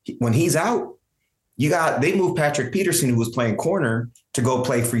player. When he's out, they moved Patrick Peterson, who was playing corner, to go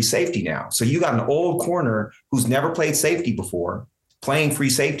play free safety now. So you got an old corner who's never played safety before playing free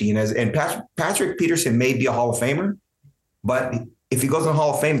safety. And Patrick Peterson may be a Hall of Famer, but if he goes in the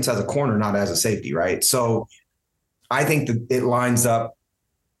Hall of Fame, it's as a corner, not as a safety, right? So I think that it lines up.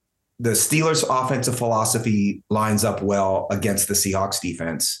 The Steelers' offensive philosophy lines up well against the Seahawks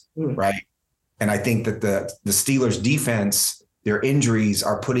defense, right? And I think that the Steelers' defense, their injuries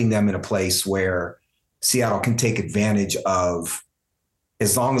are putting them in a place where Seattle can take advantage of.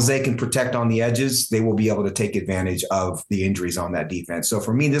 As long as they can protect on the edges, they will be able to take advantage of the injuries on that defense. So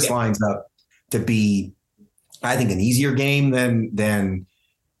for me, this lines up to be, I think, an easier game than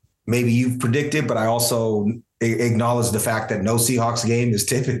maybe you've predicted, but I also acknowledge the fact that no Seahawks game is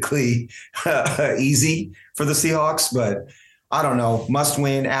typically easy for the Seahawks, but I don't know, must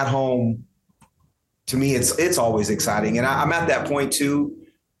win at home. To me, it's always exciting. And I'm at that point too,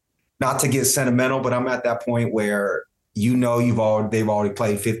 not to get sentimental, but I'm at that point where, they've already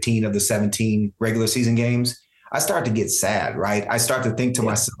played 15 of the 17 regular season games. I start to get sad, right? I start to think to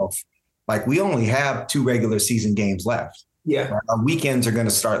myself, like, we only have 2 regular season games left. Yeah. Right? Our weekends are going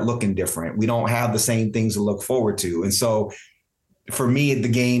to start looking different. We don't have the same things to look forward to. And so for me, the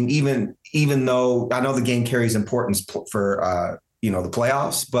game, even even though I know the game carries importance for, the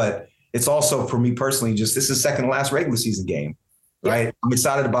playoffs, but it's also for me personally, just this is second to last regular season game, right? Yeah. I'm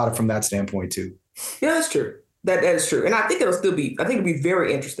excited about it from that standpoint too. Yeah, that's true. That is true. And I think it'll be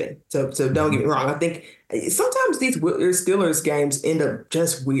very interesting. So don't get me wrong. I think sometimes these Steelers games end up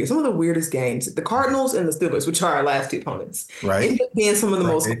just weird. Some of the weirdest games, the Cardinals and the Steelers, which are our last two opponents, end up being some of the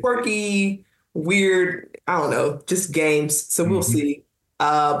most quirky, weird, I don't know, just games. So we'll see.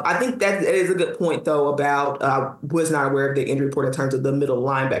 I think that is a good point, though, about was not aware of the injury report in terms of the middle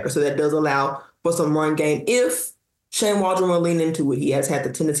linebacker. So that does allow for some run game if Shane Waldron will lean into it. He has had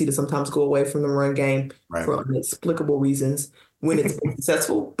the tendency to sometimes go away from the run game for inexplicable reasons when it's been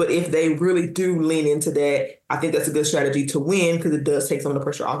successful. But if they really do lean into that, I think that's a good strategy to win because it does take some of the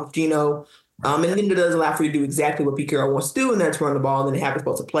pressure off of Geno. And then it does allow for you to do exactly what Pete Carroll wants to do, and that's run the ball. And then they have to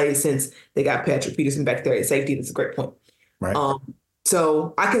supposed to play since they got Patrick Peterson back there at safety. That's a great point. Right.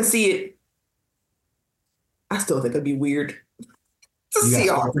 So I can see it. I still think it'd be weird to see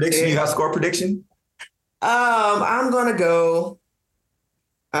score prediction. You got score prediction? I'm gonna go.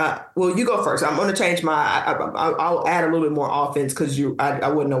 Well, you go first. I'm gonna change my. I'll add a little bit more offense because I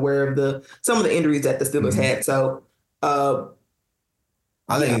wasn't aware of some of the injuries that the Steelers had. So, I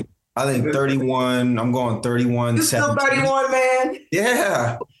think 31. I'm going 31. You still 31, man.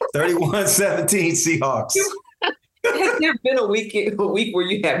 Yeah, 31-17 Seahawks. Has there been a week where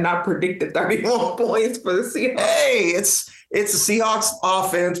you have not predicted 31 points for the Seahawks? Hey, it's a Seahawks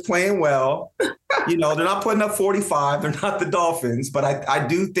offense playing well. They're not putting up 45. They're not the Dolphins, but I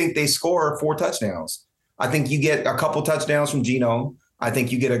do think they score 4 touchdowns. I think you get a couple touchdowns from Geno. I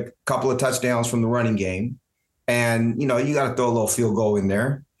think you get a couple of touchdowns from the running game. And, you got to throw a little field goal in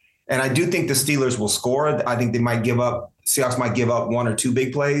there. And I do think the Steelers will score. I think Seahawks might give up 1 or 2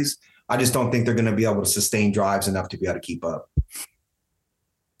 big plays. I just don't think they're going to be able to sustain drives enough to be able to keep up.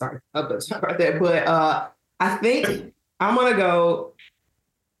 Sorry about that. But I think I'm going to go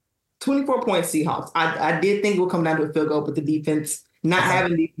 24-point Seahawks. I did think it would come down to a field goal, but the defense, not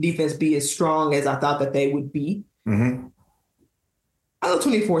having the defense be as strong as I thought that they would be. Mm-hmm. I'll go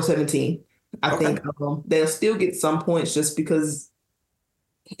 24-17. I think they'll still get some points just because,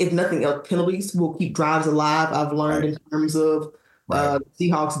 if nothing else, penalties will keep drives alive. I've learned in terms of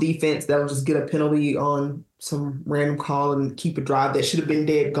Seahawks defense, that will just get a penalty on some random call and keep a drive that should have been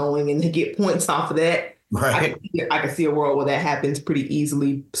dead going, and they get points off of that. Right. I can see a world where that happens pretty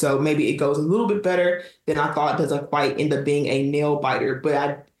easily. So maybe it goes a little bit better than I thought. Doesn't quite end up being a nail biter,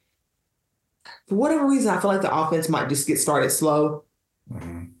 but for whatever reason, I feel like the offense might just get started slow,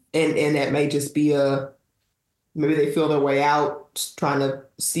 and that may just be maybe they feel their way out, just trying to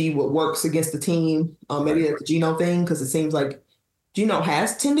see what works against the team. Maybe that's a Geno thing because it seems like Geno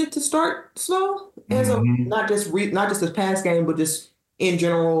has tended to start slow as not just this past game, but just in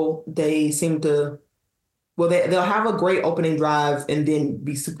general. They seem to, they'll have a great opening drive and then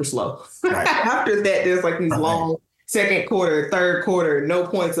be super slow. Right. After that, there's like these long second quarter, third quarter, no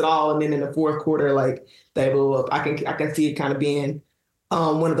points at all, and then in the fourth quarter, like they blow up. I can see it kind of being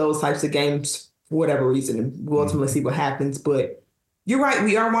one of those types of games for whatever reason, and we'll ultimately see what happens. But you're right,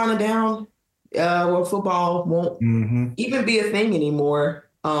 we are winding down. Where football won't even be a thing anymore.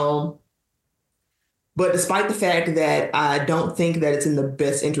 But despite the fact that I don't think that it's in the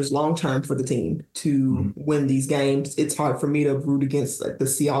best interest long-term for the team to win these games, it's hard for me to root against the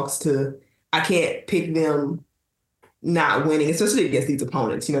Seahawks I can't pick them not winning, especially against these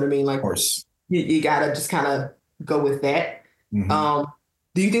opponents. You know what I mean? Like, of course, you got to just kind of go with that.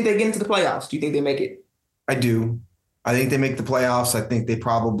 Do you think they get into the playoffs? Do you think they make it? I do. I think they make the playoffs. I think they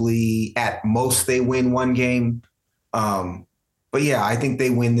probably, at most, they win 1 game. But yeah, I think they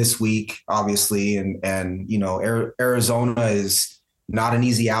win this week, obviously. And Arizona is not an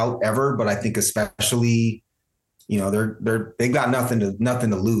easy out ever, but I think especially, they've got nothing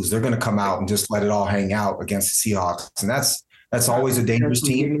to lose. They're going to come out and just let it all hang out against the Seahawks. And that's always a dangerous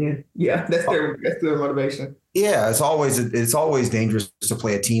team. Yeah, that's their motivation. Yeah, it's always dangerous to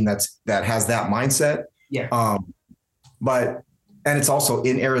play a team that has that mindset. Yeah. And it's also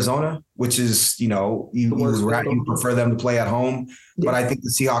in Arizona, which is, you prefer them to play at home. Yeah. But I think the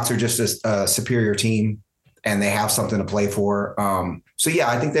Seahawks are just a superior team and they have something to play for. So,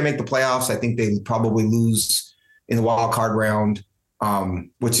 yeah, I think they make the playoffs. I think they probably lose in the wild card round,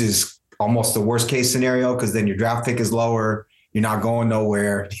 which is almost the worst case scenario because then your draft pick is lower. You're not going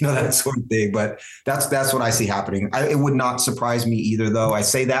nowhere, that sort of thing. But that's what I see happening. It would not surprise me either, though. I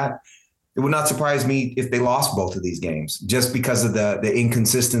say that. It would not surprise me if they lost both of these games just because of the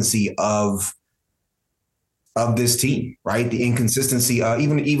inconsistency of this team, right? The inconsistency,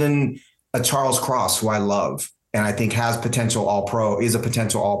 even a Charles Cross, who I love and I think has potential is a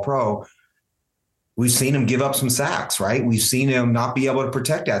potential all-pro. we've seen him give up some sacks, right? We've seen him not be able to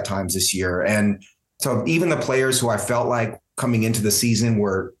protect at times this year. And so even the players who I felt like coming into the season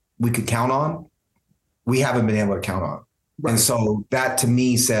where we could count on, we haven't been able to count on. Right. And so that to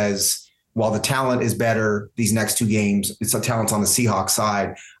me says, while the talent is better these next two games, it's a talent on the Seahawks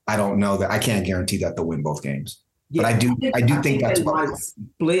side. I don't know that I can't guarantee that they'll win both games. Yeah, but I do think that's what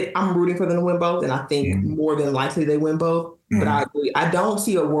split. I'm rooting for them to win both, and I think more than likely they win both. But I agree. I don't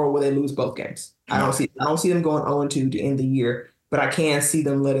see a world where they lose both games. I don't see them going 0-2 to end the year, but I can see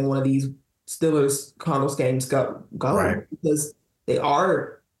them letting one of these Steelers Cardinals games go right. Because they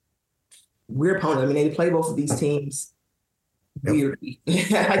are weird opponents. I mean, they play both of these teams weirdly.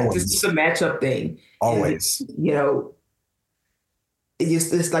 Like just a matchup thing. Always. And,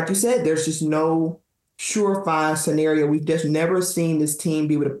 it's like you said, there's just no surefire scenario. We've just never seen this team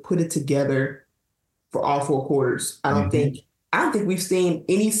be able to put it together for all four quarters. I don't think we've seen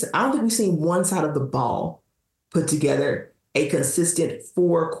one side of the ball put together a consistent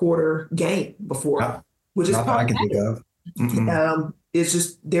 4-quarter game before, which is probably I can think of. It's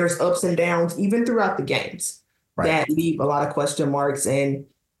just there's ups and downs even throughout the games that leave a lot of question marks. And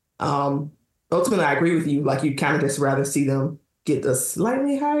ultimately, I agree with you. Like, you kind of just rather see them get the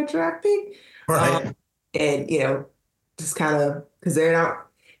slightly higher draft pick. Right. And, just kind of, because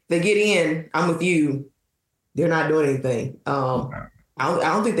they get in, I'm with you, they're not doing anything. I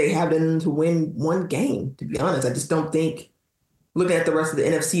don't think they have them to win one game, to be honest. I just don't think, looking at the rest of the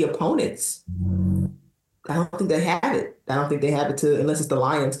NFC opponents, I don't think they have it. I don't think they have it unless it's the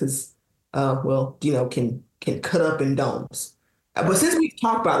Lions, because, can cut up in domes. But since we've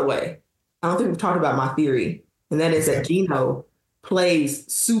talked, by the way, I don't think we've talked about my theory, and that is that Geno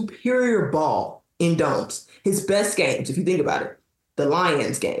plays superior ball in domes. His best games, if you think about it, the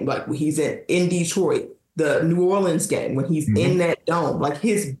Lions game, like when he's in Detroit, the New Orleans game, when he's in that dome, like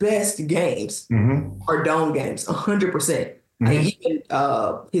his best games are dome games, 100%. Even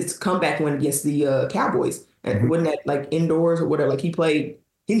his comeback win against the Cowboys, and wasn't that like indoors or whatever? Like he played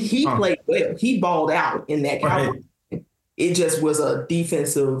well. He balled out in that Cowboys. Right. It just was a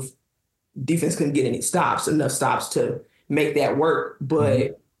defense couldn't get enough stops to make that work.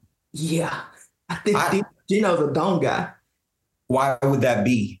 But I think Geno's a dome guy. Why would that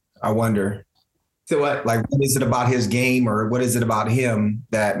be? I wonder. So what? Like, what is it about his game, or what is it about him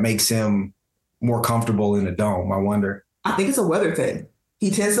that makes him more comfortable in the dome? I wonder. I think it's a weather thing.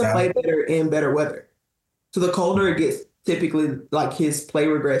 He tends to play better in better weather. So the colder it gets, typically, like his play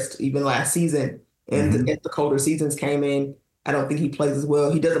regressed even last season. And as the colder seasons came in, I don't think he plays as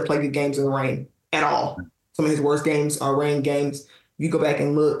well. He doesn't play good games in the rain at all. Some of his worst games are rain games. If you go back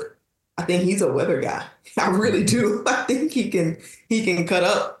and look, I think he's a weather guy. I really do. I think he can cut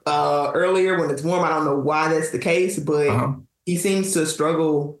up earlier when it's warm. I don't know why that's the case, but he seems to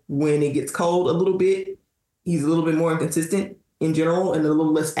struggle when it gets cold a little bit. He's a little bit more inconsistent in general and a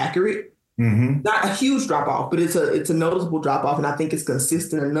little less accurate. Not a huge drop off, but it's a noticeable drop off, and I think it's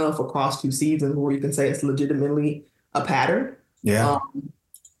consistent enough across two seasons where you can say it's legitimately a pattern. Yeah,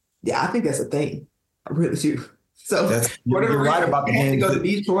 I think that's a thing. I really do. So you're right about the game. To go to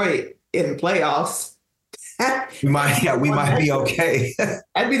Detroit in the playoffs. we might be okay.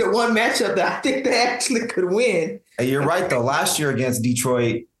 That'd be the one matchup that I think they actually could win. Hey, you're right though. Last year against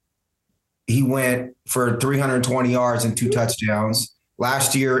Detroit, he went for 320 yards and 2 touchdowns.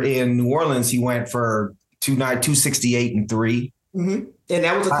 Last year in New Orleans, he went for 268 and 3. And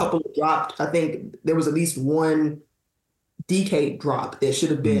that was a couple of dropped. I think there was at least one DK drop that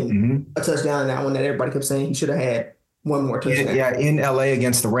should have been a touchdown in that one that everybody kept saying he should have had one more touchdown. Yeah, in LA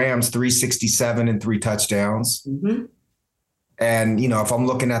against the Rams, 367 and 3 touchdowns. And, if I'm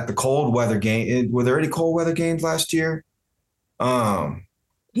looking at the cold weather game, were there any cold weather games last year? Did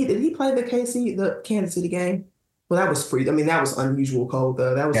he play the Kansas City game? Well, that was free. I mean, that was unusual cold,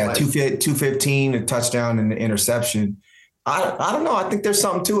 though. That was 215, a touchdown and an interception. I don't know. I think there's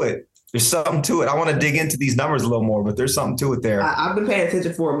something to it. There's something to it. I want to dig into these numbers a little more, but there's something to it there. I've been paying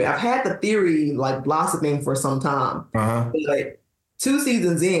attention for a minute. I've had the theory blossoming for some time. But 2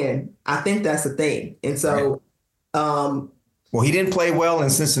 seasons in, I think that's the thing. And so, well, he didn't play well in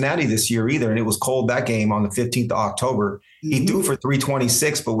Cincinnati this year either, and it was cold that game on the 15th of October. He threw for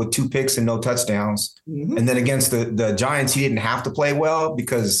 326, but with 2 picks and no touchdowns. And then against the Giants, he didn't have to play well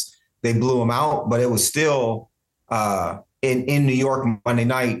because they blew him out, but it was still in New York Monday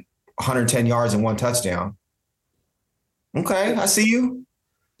night, 110 yards and 1 touchdown. Okay, I see you.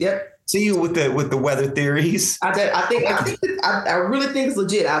 Yep. See you with the weather theories. I really think it's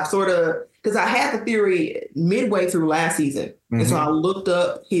legit. I've sort of, because I had the theory midway through last season. And so I looked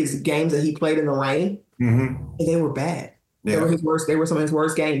up his games that he played in the rain, and they were bad. They were his worst. They were some of his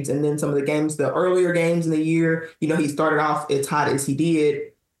worst games. And then some of the games, the earlier games in the year, he started off as hot as he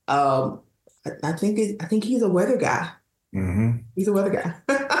did. I think he's a weather guy. Mm-hmm. He's a weather guy,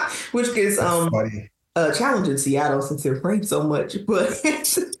 which is a challenge in Seattle since it rains so much. But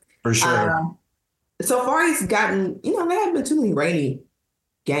for sure, so far he's gotten. There haven't been too many rainy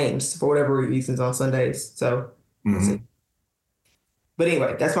games for whatever reasons on Sundays. So, we'll see. But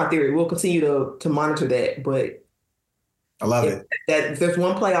anyway, that's my theory. We'll continue to monitor that. But I love it. If there's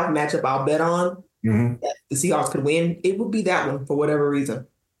one playoff matchup I'll bet on that the Seahawks could win, it would be that one for whatever reason.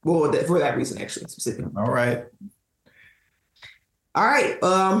 Well, for that reason, actually, specifically. All right.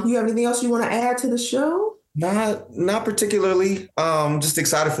 You have anything else you want to add to the show? Not particularly. Just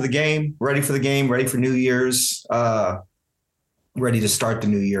excited for the game, ready for New Year's, ready to start the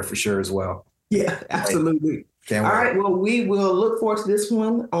new year for sure as well. Yeah, absolutely. All right. Well, we will look forward to this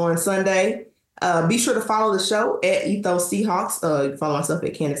one on Sunday. Be sure to follow the show at Ethos Seahawks. Follow myself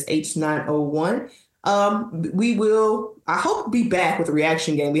at Candace H901. We will, I hope, be back with a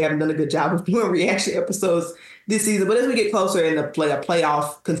reaction game. We haven't done a good job of doing reaction episodes this season, but as we get closer and the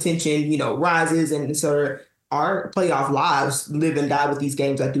playoff contention, rises and sort of our playoff lives live and die with these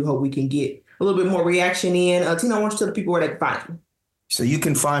games, I do hope we can get a little bit more reaction in. Tino, I want you to tell the people where they can find you. So you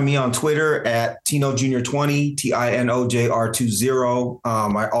can find me on Twitter at Tino Jr. 20, TINOJR20.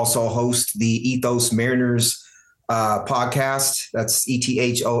 I also host the Ethos Mariners podcast. That's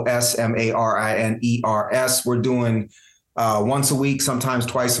ETHOSMARINERS. We're doing once a week, sometimes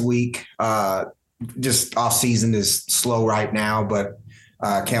twice a week. Just off season is slow right now, but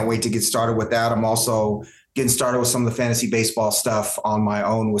can't wait to get started with that. I'm also getting started with some of the fantasy baseball stuff on my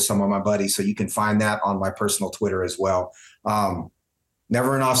own with some of my buddies. So you can find that on my personal Twitter as well.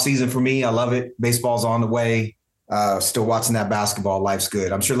 Never an off season for me. I love it. Baseball's on the way. Still watching that basketball. Life's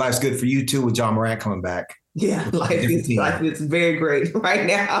good. I'm sure life's good for you too with John Morant coming back. Yeah, life is very great right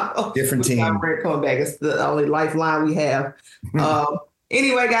now. Different team. John Morant coming back. It's the only lifeline we have.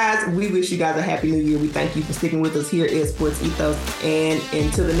 Anyway, guys, we wish you guys a happy new year. We thank you for sticking with us here at Sports Ethos. And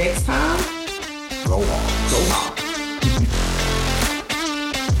until the next time, go Hawks. Go Hawks.